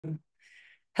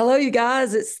Hello, you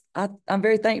guys. I'm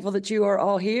very thankful that you are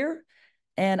all here,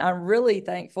 and I'm really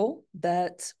thankful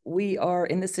that we are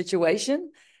in this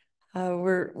situation.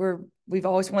 We've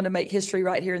always wanted to make history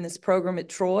right here in this program at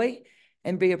Troy,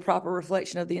 and be a proper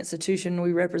reflection of the institution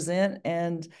we represent,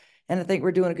 and I think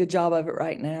we're doing a good job of it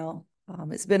right now.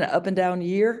 It's been an up and down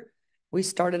year. We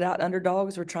started out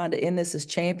underdogs. We're trying to end this as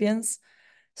champions.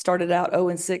 Started out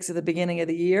 0-6 at the beginning of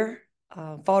the year,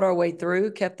 fought our way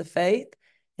through, kept the faith,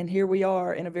 and here we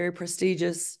are in a very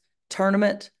prestigious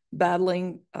tournament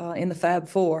battling in the Fab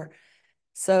Four.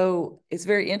 So it's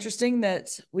very interesting that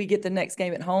we get the next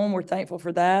game at home. We're thankful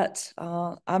for that.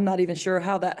 I'm not even sure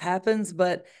how that happens,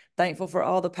 but thankful for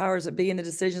all the powers that be and the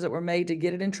decisions that were made to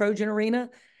get it in Trojan Arena.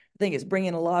 I think it's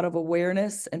bringing a lot of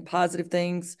awareness and positive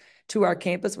things to our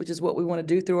campus, which is what we want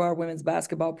to do through our women's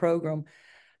basketball program.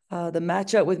 The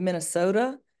matchup with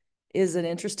Minnesota is an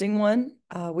interesting one.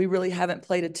 We really haven't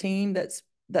played a team that's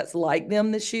like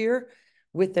them this year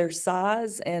with their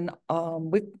size, and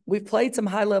we've played some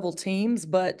high level teams,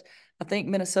 but I think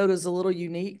Minnesota is a little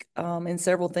unique in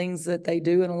several things that they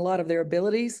do and a lot of their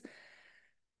abilities.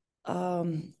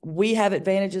 We have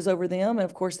advantages over them, and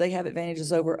of course they have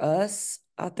advantages over us.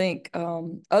 I think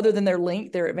other than their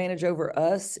length, their advantage over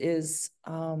us is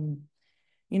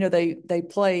they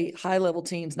play high level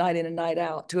teams night in and night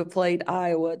out. To have played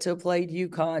Iowa, to have played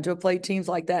UConn, to have played teams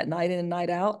like that night in and night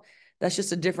out, that's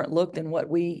just a different look than what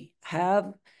we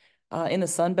have in the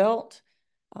Sun Belt.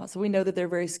 So we know that they're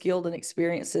very skilled and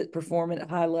experienced at performing at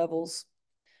high levels.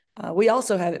 We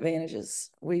also have advantages.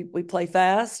 We play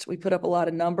fast. We put up a lot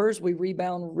of numbers. We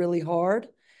rebound really hard,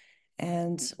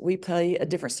 and we play a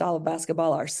different style of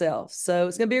basketball ourselves. So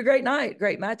it's going to be a great night,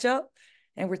 great matchup,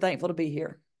 and we're thankful to be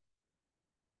here.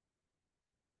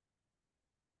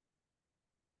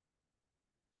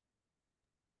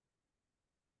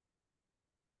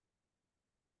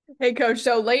 Hey, Coach.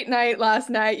 So late night last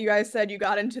night, you guys said you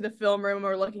got into the film room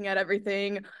or looking at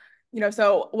everything.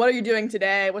 So what are you doing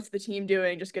today? What's the team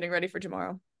doing? Just getting ready for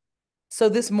tomorrow. So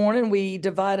this morning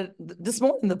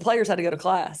the players had to go to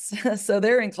class. So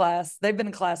they're in class. They've been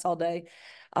in class all day.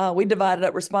 We divided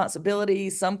up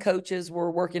responsibilities. Some coaches were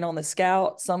working on the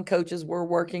scout. Some coaches were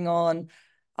working on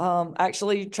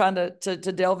actually trying to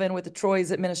delve in with the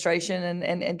Troy's administration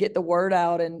and get the word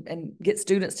out and get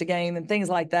students to game and things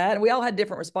like that. And we all had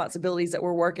different responsibilities that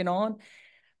we're working on.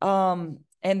 And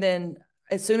then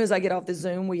as soon as I get off the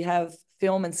Zoom, we have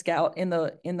film and scout in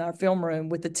our film room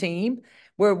with the team,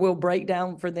 where we'll break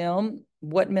down for them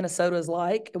what Minnesota is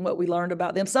like and what we learned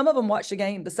about them. Some of them watched the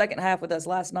game, the second half, with us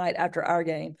last night after our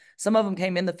game. Some of them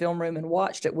came in the film room and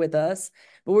watched it with us.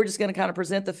 But we're just going to kind of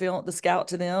present the scout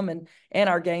to them and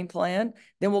our game plan.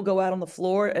 Then we'll go out on the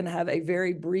floor and have a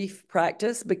very brief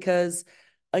practice, because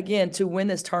again, to win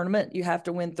this tournament, you have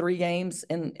to win 3 games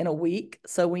in a week.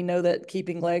 So we know that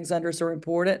keeping legs under us are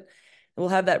important. We'll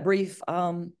have that brief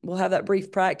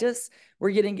practice. We're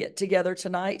get together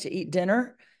tonight to eat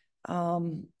dinner.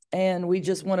 And we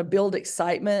just want to build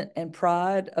excitement and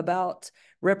pride about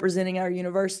representing our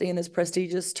university in this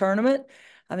prestigious tournament.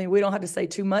 I mean, we don't have to say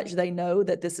too much. They know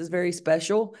that this is very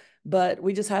special, but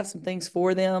we just have some things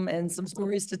for them and some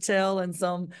stories to tell and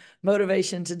some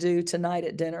motivation to do tonight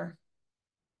at dinner.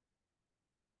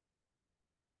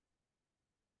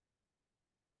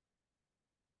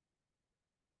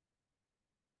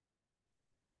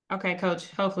 Okay,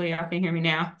 Coach. Hopefully y'all can hear me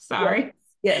now. Yes. Sorry.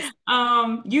 Yes.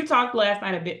 You talked last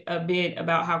night a bit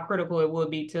about how critical it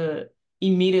would be to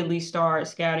immediately start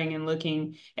scouting and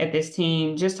looking at this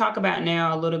team. Just talk about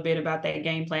now a little bit about that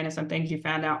game plan and some things you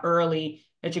found out early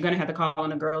that you're going to have to call on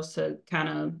the girls to kind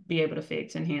of be able to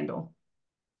fix and handle.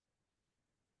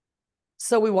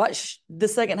 So we watched the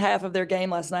second half of their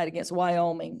game last night against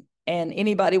Wyoming, and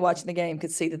anybody watching the game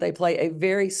could see that they play a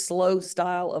very slow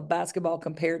style of basketball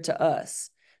compared to us.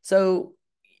 So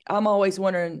I'm always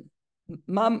wondering,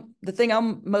 the thing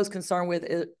I'm most concerned with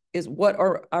is what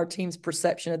are our team's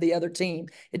perception of the other team.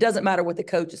 It doesn't matter what the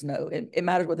coaches know. It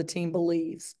matters what the team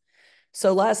believes.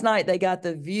 So last night they got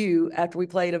the view, after we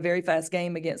played a very fast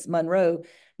game against Monroe,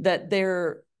 that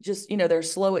they're just, they're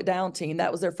slow it down team.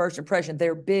 That was their first impression.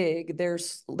 They're big. They're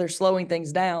slowing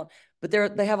things down, but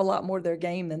they have a lot more to their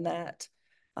game than that.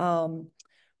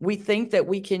 We think that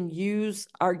we can use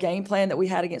our game plan that we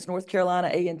had against North Carolina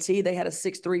A&T. They had a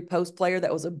 6'3" post player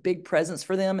that was a big presence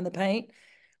for them in the paint.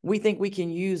 We think we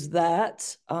can use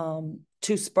that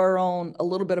to spur on a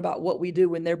little bit about what we do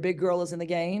when their big girl is in the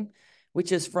game,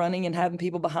 which is fronting and having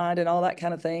people behind and all that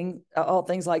kind of thing, all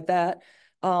things like that.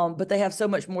 But they have so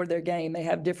much more to their game. They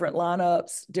have different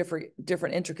lineups,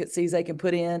 different intricacies they can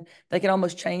put in. They can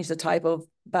almost change the type of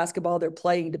basketball they're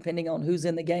playing depending on who's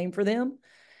in the game for them.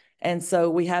 And so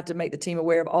we have to make the team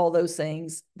aware of all those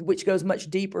things, which goes much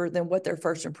deeper than what their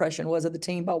first impression was of the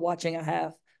team by watching a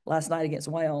half last night against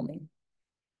Wyoming.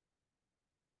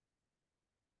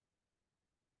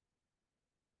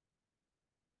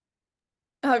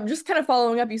 Just kind of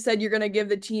following up, you said you're going to give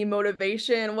the team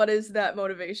motivation. What is that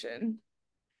motivation?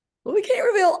 Well, we can't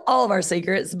reveal all of our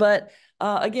secrets, but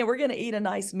again, we're going to eat a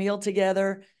nice meal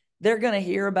together. They're going to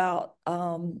hear about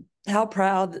how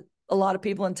proud a lot of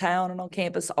people in town and on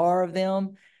campus are of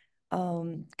them,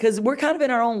 because we're kind of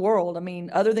in our own world. I mean,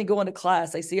 other than going to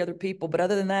class, they see other people, but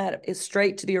other than that, it's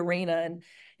straight to the arena.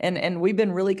 And we've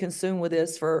been really consumed with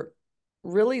this for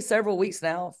really several weeks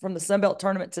now, from the Sun Belt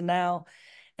tournament to now.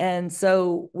 And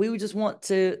so we would just want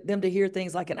them to hear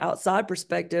things like an outside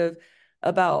perspective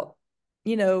about,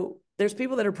 there's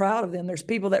people that are proud of them. There's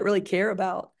people that really care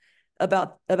about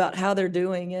how they're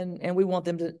doing. And we want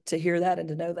them to hear that and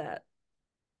to know that.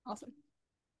 Awesome.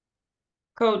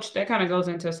 Coach, that kind of goes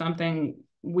into something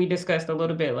we discussed a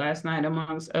little bit last night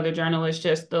amongst other journalists,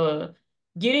 just the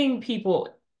getting people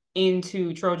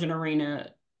into Trojan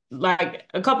Arena. Like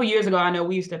a couple years ago, I know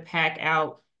we used to pack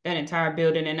out that entire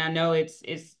building, and I know it's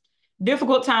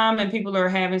difficult time and people are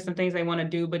having some things they want to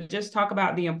do, but just talk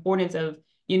about the importance of,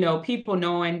 people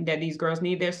knowing that these girls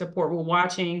need their support. We're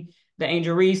watching the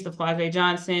Angel Reese, the Flave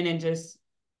Johnson, and just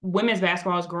women's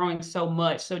basketball is growing so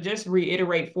much. So just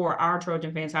reiterate for our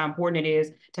Trojan fans how important it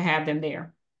is to have them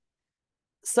there.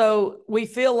 So we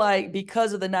feel like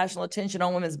because of the national attention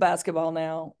on women's basketball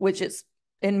now, which it's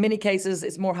in many cases,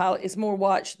 it's more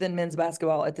watched than men's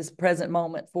basketball at this present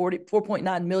moment.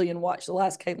 4.9 million watched the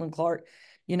last Caitlin Clark,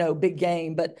 big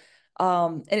game. But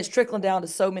and it's trickling down to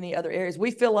so many other areas.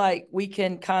 We feel like we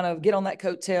can kind of get on that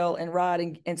coattail and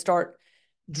ride and start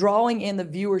drawing in the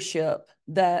viewership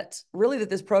that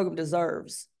this program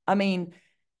deserves. I mean,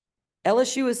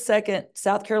 LSU is second,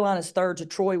 South Carolina's third to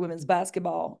Troy women's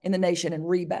basketball in the nation in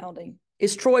rebounding.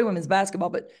 It's Troy women's basketball,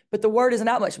 but the word isn't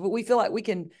out much. But we feel like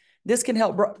this can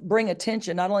help bring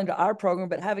attention not only to our program,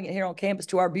 but having it here on campus,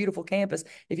 to our beautiful campus.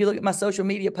 If you look at my social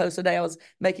media posts today, I was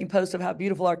making posts of how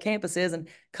beautiful our campus is, and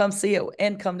come see it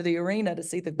and come to the arena to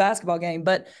see the basketball game.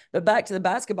 But back to the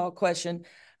basketball question,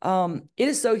 it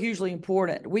is so hugely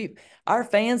important. Our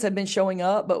fans have been showing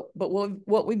up, but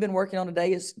what we've been working on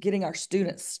today is getting our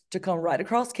students to come right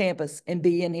across campus and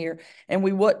be in here. And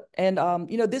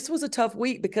this was a tough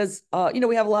week because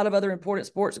we have a lot of other important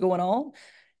sports going on.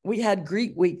 We had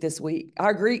Greek week this week.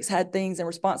 Our Greeks had things and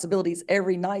responsibilities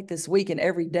every night this week and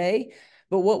every day.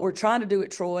 But what we're trying to do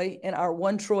at Troy, and our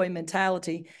one Troy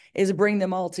mentality, is bring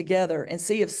them all together and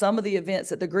see if some of the events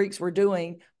that the Greeks were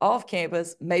doing off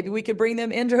campus, maybe we could bring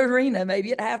them into arena,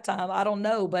 maybe at halftime. I don't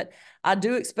know, but I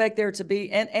do expect there to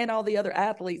be, and all the other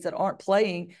athletes that aren't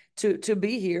playing to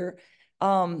be here.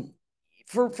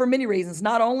 For many reasons.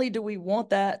 Not only do we want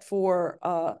that for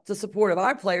the support of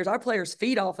our players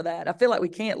feed off of that. I feel like we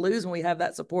can't lose when we have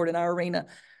that support in our arena,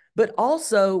 but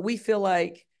also we feel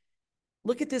like,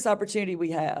 look at this opportunity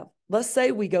we have. Let's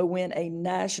say we go win a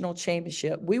national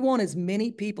championship. We want as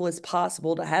many people as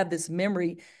possible to have this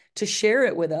memory, to share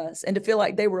it with us, and to feel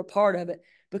like they were a part of it.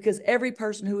 Because every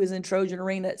person who is in Trojan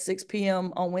Arena at 6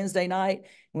 p.m. on Wednesday night,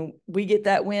 when we get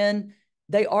that win,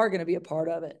 they are going to be a part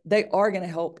of it. They are going to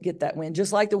help get that win.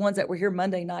 Just like the ones that were here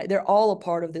Monday night, they're all a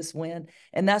part of this win.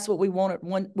 And that's what we want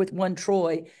with One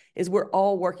Troy, is we're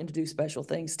all working to do special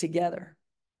things together.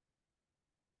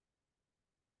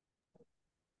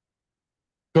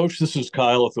 Coach, this is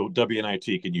Kyle at the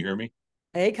WNIT. Can you hear me?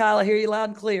 Hey, Kyle, I hear you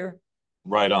loud and clear.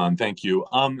 Right on. Thank you.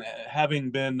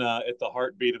 Having been at the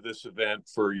heartbeat of this event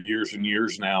for years and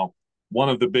years now, one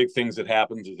of the big things that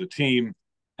happens is the team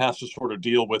has to sort of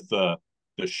deal with the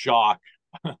shock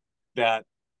that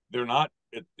they're not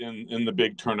in the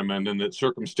big tournament, and that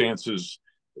circumstances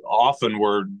often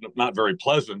were not very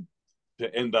pleasant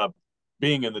to end up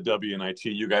being in the WNIT.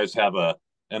 You guys have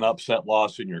an upset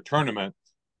loss in your tournament.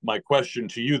 My question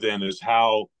to you then is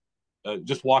how,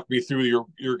 just walk me through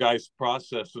your guys'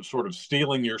 process of sort of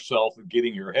steeling yourself and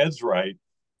getting your heads right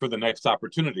for the next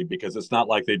opportunity, because it's not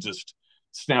like they just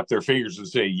snap their fingers and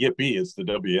say, yippee, it's the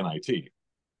WNIT.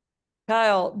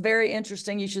 Kyle, very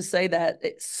interesting. You should say that.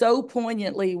 It's so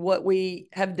poignantly what we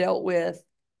have dealt with.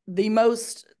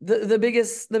 The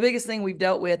biggest thing we've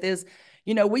dealt with is,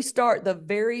 we start the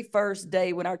very first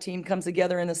day when our team comes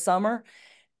together in the summer,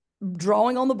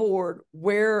 drawing on the board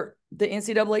where the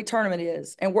NCAA tournament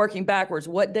is and working backwards,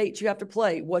 what dates you have to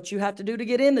play, what you have to do to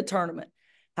get in the tournament,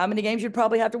 how many games you'd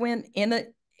probably have to win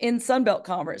in Sun Belt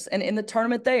Conference and in the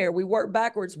tournament there. We work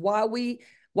backwards. Why we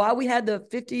had the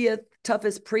 50th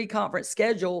toughest pre-conference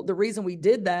schedule, the reason we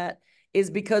did that is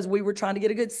because we were trying to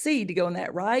get a good seed to go in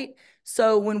that, right?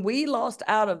 So when we lost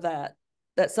out of that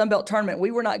Sun Belt tournament,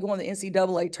 we were not going to the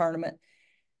NCAA tournament.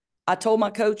 I told my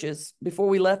coaches before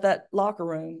we left that locker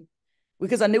room,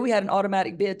 because I knew we had an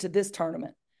automatic bid to this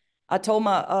tournament. I told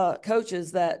my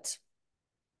coaches that,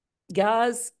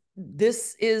 guys,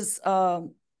 this is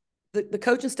the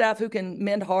coaching staff who can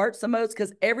mend hearts the most,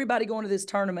 because everybody going to this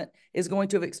tournament is going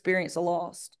to have experienced a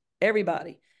loss.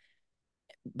 Everybody.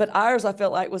 But ours, I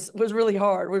felt like was really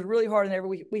hard. It was really hard,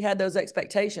 and we had those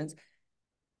expectations.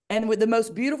 And with the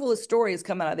most beautiful story has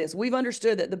come out of this. We've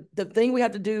understood that the thing we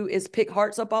have to do is pick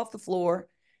hearts up off the floor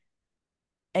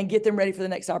and get them ready for the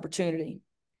next opportunity.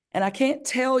 And I can't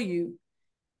tell you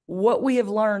what we have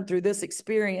learned through this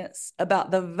experience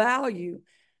about the value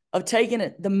of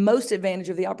taking the most advantage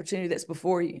of the opportunity that's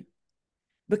before you.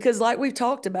 Because like we've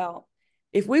talked about,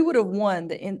 if we would have won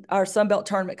our Sun Belt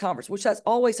Tournament Conference, which that's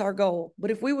always our goal,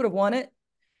 but if we would have won it,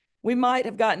 we might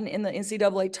have gotten in the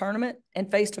NCAA tournament and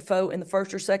faced a foe in the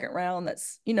first or second round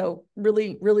that's,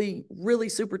 really, really, really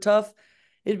super tough.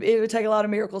 It would take a lot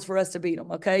of miracles for us to beat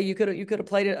them. Okay, you could have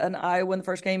played an Iowa in the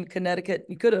first game, Connecticut.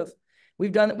 You could have.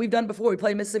 We've done it before. We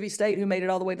played Mississippi State, who made it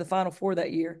all the way to the Final Four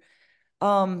that year.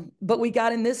 But we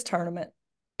got in this tournament,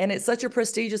 and it's such a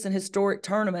prestigious and historic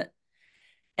tournament.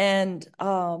 And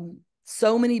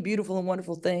so many beautiful and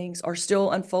wonderful things are still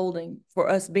unfolding for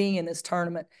us being in this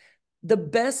tournament. The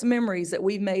best memories that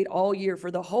we've made all year,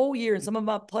 for the whole year, and some of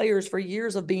my players for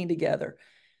years of being together,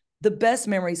 the best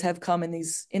memories have come in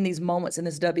these moments in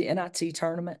this WNIT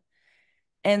tournament.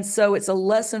 And so it's a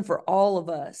lesson for all of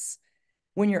us.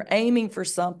 When you're aiming for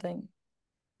something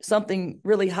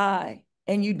really high,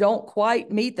 and you don't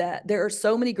quite meet that, there are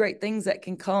so many great things that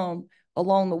can come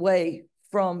along the way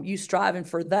from you striving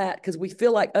for that, because we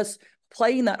feel like us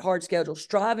playing that hard schedule,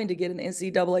 striving to get in the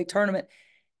NCAA tournament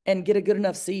and get a good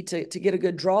enough seed to get a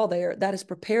good draw there, that has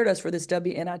prepared us for this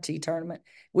WNIT tournament.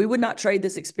 We would not trade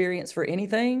this experience for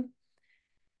anything.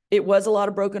 It was a lot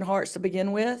of broken hearts to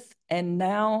begin with, and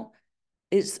now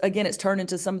it's turned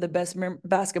into some of the best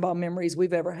basketball memories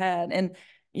we've ever had. And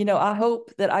I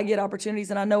hope that I get opportunities,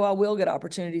 and I know I will get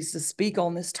opportunities to speak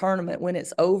on this tournament when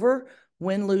it's over,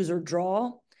 win, lose, or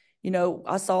draw.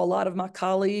 I saw a lot of my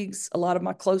colleagues, a lot of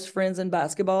my close friends in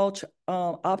basketball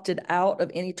opted out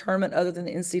of any tournament other than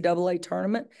the NCAA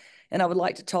tournament. And I would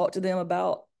like to talk to them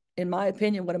about, in my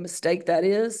opinion, what a mistake that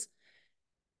is.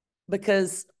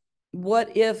 Because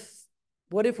what if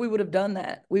we would have done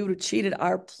that? We would have cheated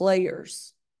our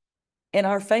players and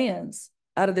our fans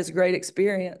out of this great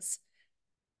experience.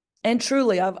 And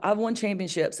truly, I've won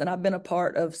championships, and I've been a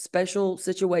part of special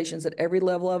situations at every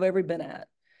level I've ever been at.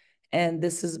 And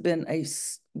this has been a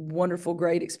wonderful,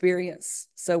 great experience.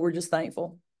 So we're just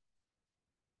thankful.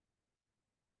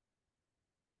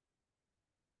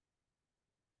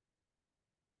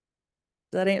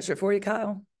 Does that answer it for you,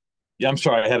 Kyle? Yeah, I'm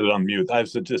sorry, I had it on mute. I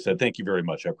just said thank you very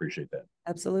much. I appreciate that.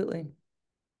 Absolutely.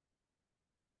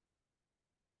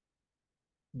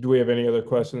 Do we have any other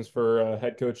questions for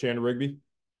head coach Chanda Rigby?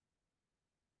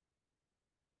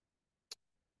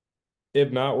 If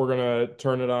not, we're going to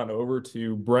turn it on over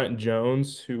to Brent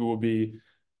Jones, who will be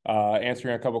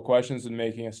answering a couple questions and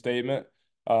making a statement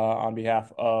on behalf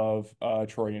of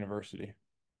Troy University.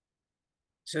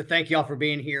 So thank you all for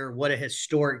being here. What a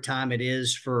historic time it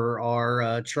is for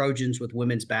our Trojans with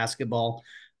women's basketball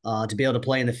to be able to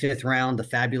play in the 5th round, the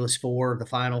Fabulous Four, the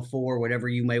Final Four, whatever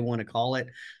you may want to call it,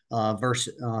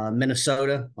 versus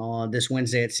Minnesota on this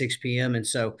Wednesday at 6 p.m. And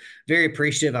so very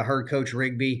appreciative. I heard Coach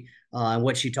Rigby and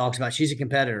what she talks about. She's a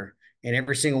competitor, and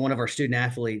every single one of our student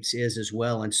athletes is as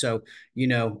well. And so,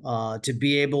 to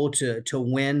be able to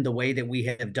win the way that we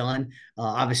have done,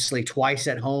 obviously twice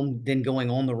at home, then going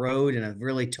on the road in a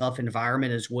really tough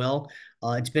environment as well.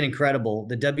 It's been incredible.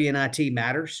 The WNIT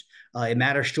matters. It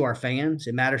matters to our fans.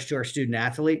 It matters to our student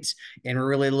athletes. And we're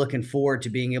really looking forward to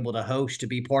being able to host, to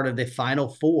be part of the Final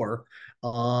Four,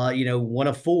 one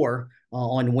of 4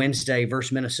 on Wednesday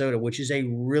versus Minnesota, which is a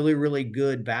really, really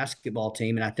good basketball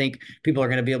team. And I think people are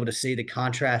going to be able to see the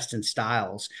contrast in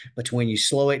styles between you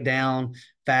slow it down,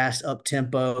 fast, up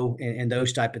tempo, and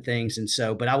those type of things. And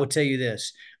so, but I would tell you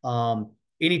this,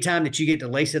 anytime that you get to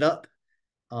lace it up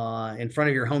in front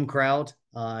of your home crowd,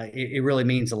 it really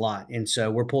means a lot. And so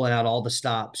we're pulling out all the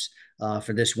stops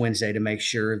for this Wednesday to make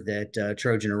sure that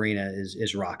Trojan Arena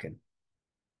is rocking.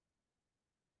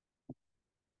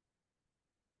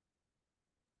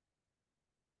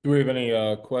 Do we have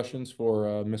any questions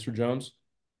for Mr. Jones?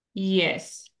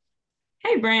 Yes.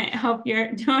 Hey, Brent, hope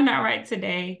you're doing all right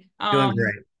today. Doing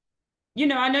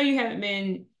great. I know you haven't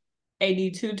been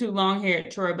AD too long here at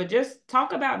Troy, but just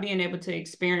talk about being able to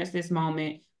experience this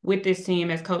moment with this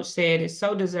team, as Coach said, is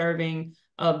so deserving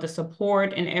of the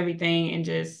support and everything, and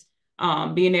just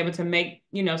being able to make,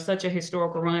 such a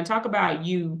historical run. Talk about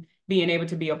you being able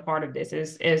to be a part of this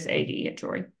as AD at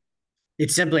Troy.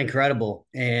 It's simply incredible.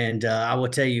 And I will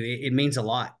tell you, it means a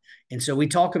lot. And so we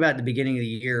talk about the beginning of the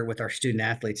year with our student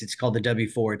athletes. It's called the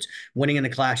W4. It's winning in the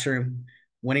classroom,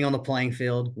 winning on the playing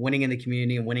field, winning in the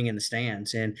community, and winning in the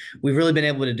stands. And we've really been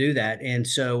able to do that. And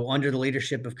so under the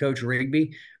leadership of Coach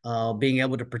Rigby, being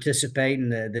able to participate in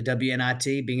the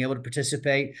WNIT, being able to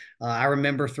participate. I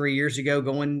remember 3 years ago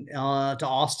going to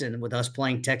Austin with us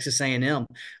playing Texas A&M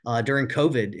during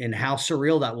COVID, and how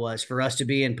surreal that was for us to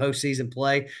be in postseason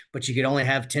play, but you could only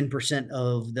have 10%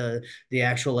 of the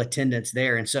actual attendance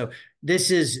there. And so this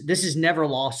is never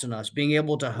lost on us, being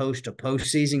able to host a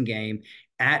postseason game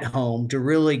at home to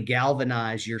really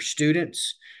galvanize your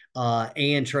students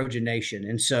and Trojan Nation.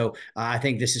 And so I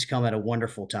think this has come at a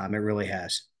wonderful time. It really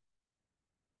has.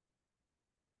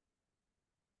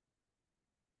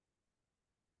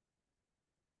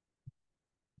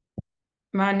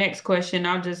 My next question,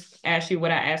 I'll just ask you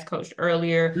what I asked Coach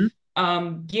earlier.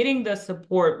 Mm-hmm. Getting the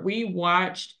support, we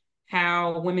watched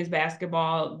how women's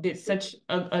basketball did such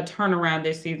a turnaround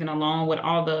this season, along with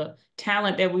all the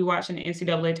talent that we watched in the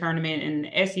NCAA tournament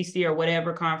and SEC or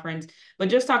whatever conference. But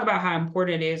just talk about how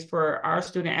important it is for our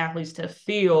student athletes to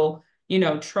feel,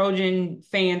 Trojan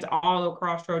fans all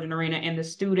across Trojan Arena and the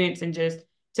students, and just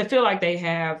to feel like they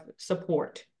have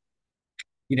support.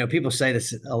 People say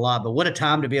this a lot, but what a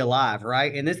time to be alive,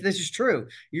 right? And this is true.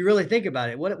 You really think about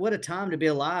it. What a time to be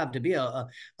alive, to be a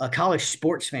college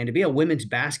sports fan, to be a women's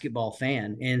basketball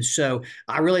fan. And so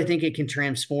I really think it can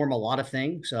transform a lot of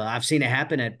things. I've seen it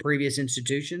happen at previous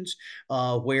institutions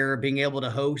where being able to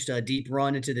host a deep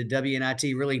run into the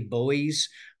WNIT really buoys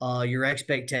your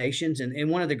expectations. And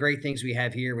one of the great things we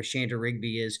have here with Chanda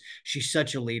Rigby is she's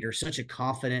such a leader, such a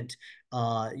confident,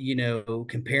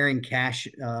 comparing cash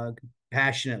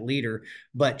passionate leader,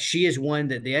 but she is one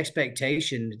that the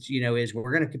expectation, is we're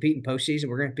going to compete in postseason.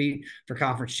 We're going to compete for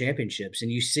conference championships.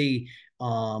 And you see,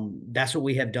 that's what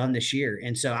we have done this year.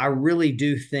 And so I really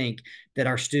do think that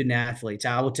our student athletes,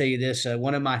 I will tell you this,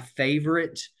 one of my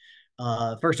favorite,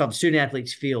 first off, the student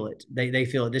athletes feel it. They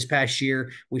feel it. This past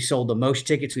year, we sold the most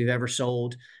tickets we've ever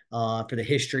sold for the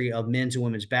history of men's and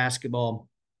women's basketball.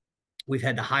 We've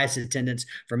had the highest attendance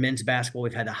for men's basketball.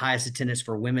 We've had the highest attendance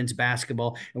for women's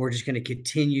basketball, and we're just going to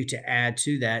continue to add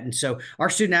to that. And so our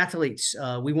student athletes,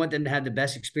 we want them to have the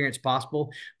best experience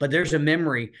possible. But there's a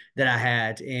memory that I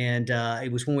had, and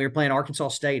it was when we were playing Arkansas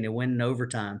State, and it went in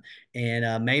overtime.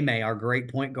 And May, our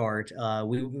great point guard,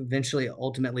 we eventually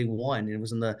ultimately won. And it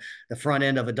was on the front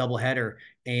end of a doubleheader.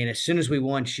 And as soon as we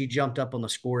won, she jumped up on the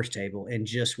scores table and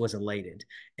just was elated.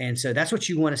 And so that's what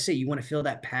you want to see. You want to feel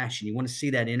that passion. You want to see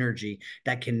that energy,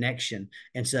 that connection.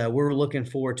 And so we're looking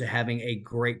forward to having a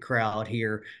great crowd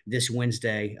here this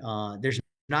Wednesday. There's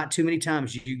not too many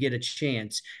times you get a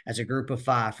chance as a group of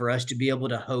 5 for us to be able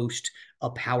to host a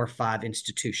Power 5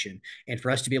 institution, and for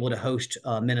us to be able to host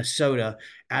Minnesota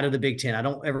out of the Big Ten. I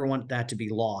don't ever want that to be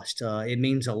lost. It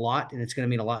means a lot, and it's going to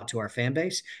mean a lot to our fan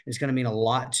base. It's going to mean a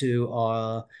lot to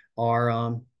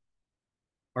our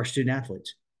student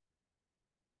athletes.